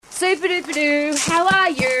Super duper doo. How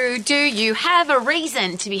are you? Do you have a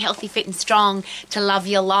reason to be healthy, fit and strong, to love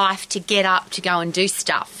your life, to get up, to go and do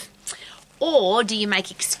stuff? Or do you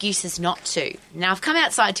make excuses not to? Now, I've come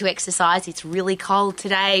outside to exercise. It's really cold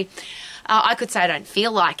today. I could say I don't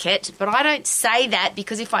feel like it, but I don't say that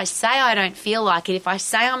because if I say I don't feel like it, if I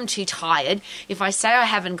say I'm too tired, if I say I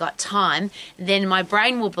haven't got time, then my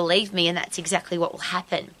brain will believe me and that's exactly what will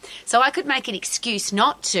happen. So I could make an excuse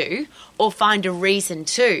not to or find a reason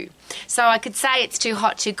to. So I could say it's too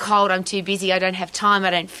hot, too cold, I'm too busy, I don't have time,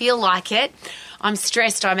 I don't feel like it, I'm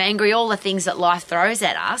stressed, I'm angry, all the things that life throws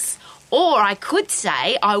at us. Or I could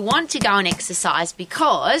say I want to go and exercise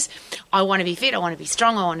because I want to be fit, I want to be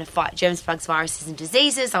strong, I want to fight germs, bugs, viruses and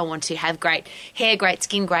diseases, I want to have great hair, great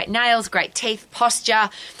skin, great nails, great teeth, posture,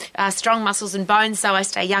 strong muscles and bones so I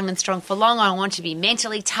stay young and strong for long. I want to be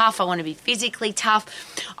mentally tough, I want to be physically tough,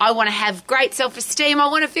 I want to have great self-esteem, I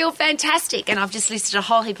want to feel fantastic. And I've just listed a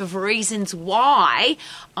whole heap of reasons why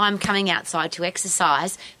I'm coming outside to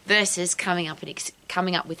exercise versus coming up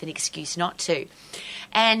with an excuse not to.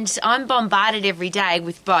 And I'm bombarded every day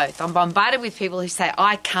with both. I'm bombarded with people who say,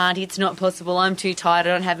 I can't, it's not possible, I'm too tired, I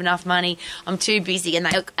don't have enough money, I'm too busy, and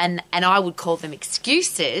I would call them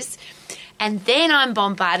excuses. And then I'm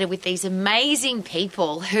bombarded with these amazing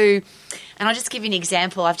people who, and I'll just give you an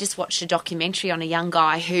example. I've just watched a documentary on a young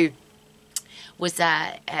guy who was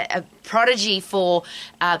a prodigy for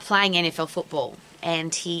playing NFL football.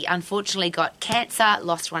 And he unfortunately got cancer,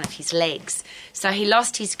 lost one of his legs. So he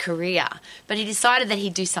lost his career, but he decided that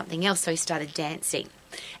he'd do something else, so he started dancing.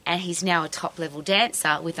 And he's now a top-level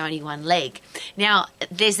dancer with only one leg. Now,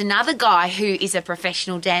 there's another guy who is a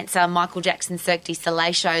professional dancer, Michael Jackson Cirque du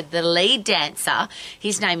Soleil show, the lead dancer.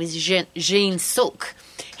 His name is Jean Sook.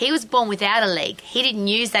 He was born without a leg. He didn't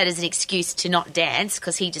use that as an excuse to not dance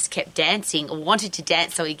because he just kept dancing or wanted to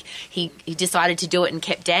dance, so he decided to do it and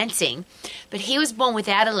kept dancing. But he was born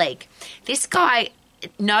without a leg. This guy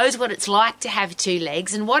knows what it's like to have two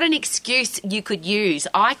legs and what an excuse you could use.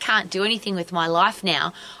 I can't do anything with my life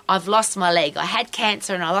now. I've lost my leg. I had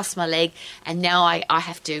cancer and I lost my leg and now I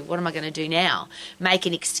have to, what am I going to do now? Make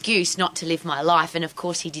an excuse not to live my life. And of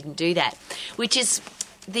course he didn't do that, which is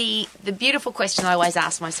the beautiful question I always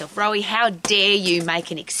ask myself, Rowie, how dare you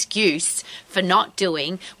make an excuse for not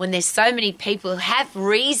doing when there's so many people who have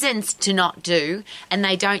reasons to not do and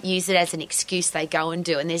they don't use it as an excuse, they go and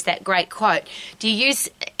do. And there's that great quote, do you use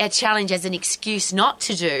a challenge as an excuse not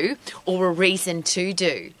to do or a reason to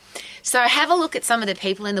do? So have a look at some of the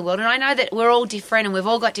people in the world, and I know that we're all different and we've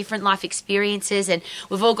all got different life experiences and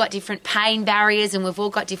we've all got different pain barriers and we've all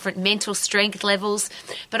got different mental strength levels.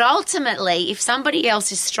 But ultimately, if somebody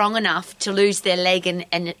else is strong enough to lose their leg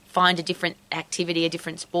and find a different activity, a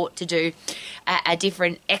different sport to do, a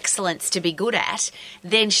different excellence to be good at,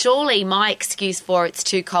 then surely my excuse for it's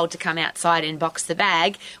too cold to come outside and box the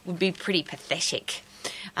bag would be pretty pathetic.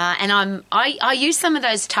 And I use some of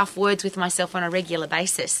those tough words with myself on a regular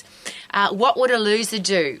basis. What would a loser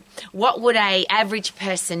do? What would a average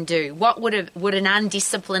person do? What would an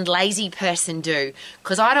undisciplined, lazy person do?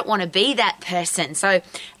 Because I don't want to be that person. So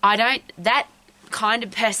that kind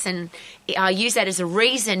of person, I use that as a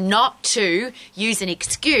reason not to use an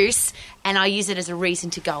excuse, and I use it as a reason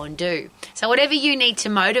to go and do. So whatever you need to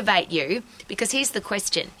motivate you, because here's the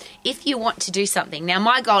question. If you want to do something, now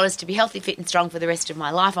my goal is to be healthy, fit and strong for the rest of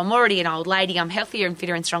my life. I'm already an old lady. I'm healthier and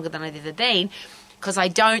fitter and stronger than I've ever been because I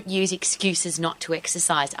don't use excuses not to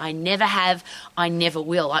exercise. I never have. I never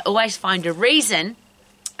will. I always find a reason.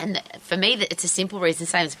 And for me, it's a simple reason,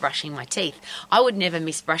 same as brushing my teeth. I would never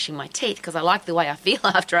miss brushing my teeth because I like the way I feel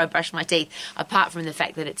after I brush my teeth, apart from the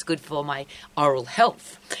fact that it's good for my oral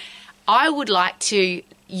health. I would like to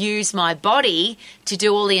use my body to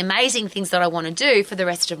do all the amazing things that I want to do for the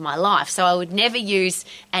rest of my life. So I would never use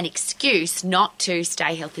an excuse not to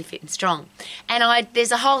stay healthy, fit and strong. And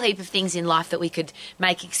there's a whole heap of things in life that we could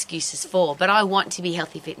make excuses for, but I want to be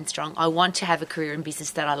healthy, fit and strong. I want to have a career in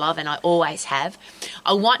business that I love, and I always have.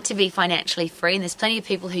 I want to be financially free, and there's plenty of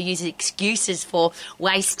people who use excuses for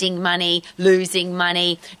wasting money, losing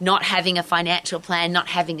money, not having a financial plan, not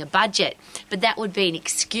having a budget. But that would be an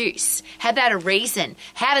excuse. How about a reason?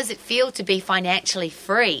 How does it feel to be financially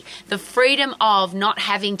free? The freedom of not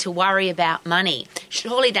having to worry about money.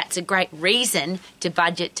 Surely that's a great reason to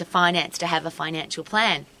budget, to finance, to have a financial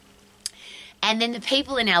plan. And then the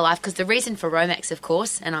people in our life, because the reason for Romax, of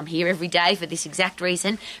course, and I'm here every day for this exact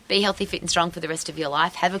reason, be healthy, fit and strong for the rest of your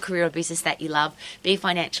life, have a career or business that you love, be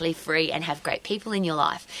financially free and have great people in your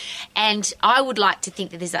life. And I would like to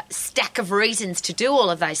think that there's a stack of reasons to do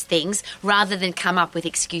all of those things rather than come up with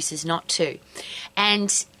excuses not to.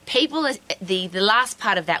 And People, the last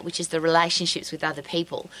part of that, which is the relationships with other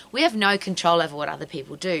people. We have no control over what other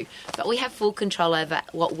people do, but we have full control over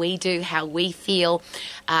what we do, how we feel,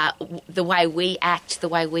 the way we act, the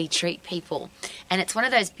way we treat people. And it's one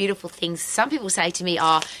of those beautiful things. Some people say to me,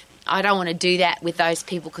 I don't want to do that with those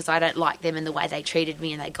people because I don't like them and the way they treated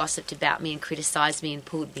me and they gossiped about me and criticised me and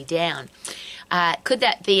pulled me down. Could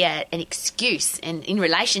that be an excuse? And in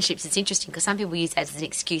relationships, it's interesting because some people use that as an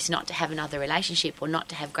excuse not to have another relationship or not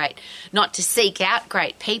to seek out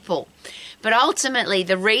great people. But ultimately,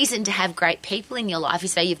 the reason to have great people in your life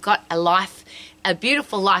is so you've got a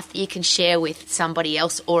beautiful life that you can share with somebody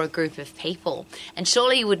else or a group of people. And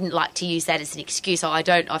surely you wouldn't like to use that as an excuse.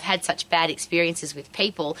 I've had such bad experiences with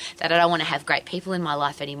people that I don't want to have great people in my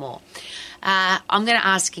life anymore. I'm going to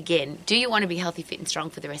ask again, do you want to be healthy, fit and strong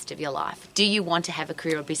for the rest of your life? Do you want to have a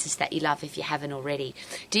career or business that you love if you haven't already?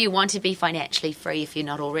 Do you want to be financially free if you're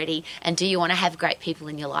not already? And do you want to have great people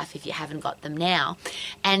in your life if you haven't got them now?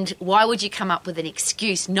 And why would you come up with an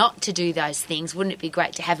excuse not to do those things? Wouldn't it be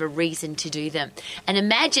great to have a reason to do them? And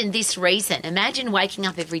imagine this reason. Imagine waking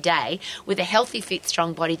up every day with a healthy, fit,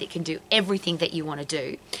 strong body that can do everything that you want to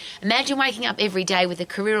do. Imagine waking up every day with a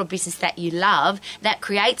career or business that you love that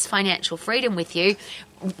creates financial freedom with you,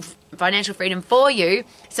 financial freedom for you,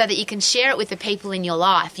 so that you can share it with the people in your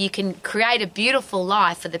life. You can create a beautiful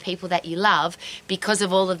life for the people that you love because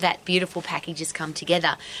of all of that beautiful packages come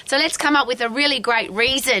together. So let's come up with a really great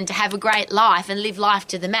reason to have a great life and live life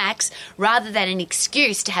to the max rather than an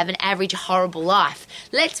excuse to have an average, horrible life.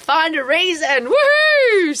 Let's find a reason.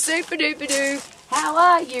 Woohoo! Super duper doo. How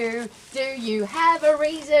are you? Do you have a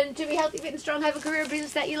reason to be healthy, fit and strong, have a career or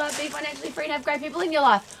business that you love, be financially free and have great people in your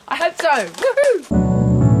life? I hope so. Woohoo!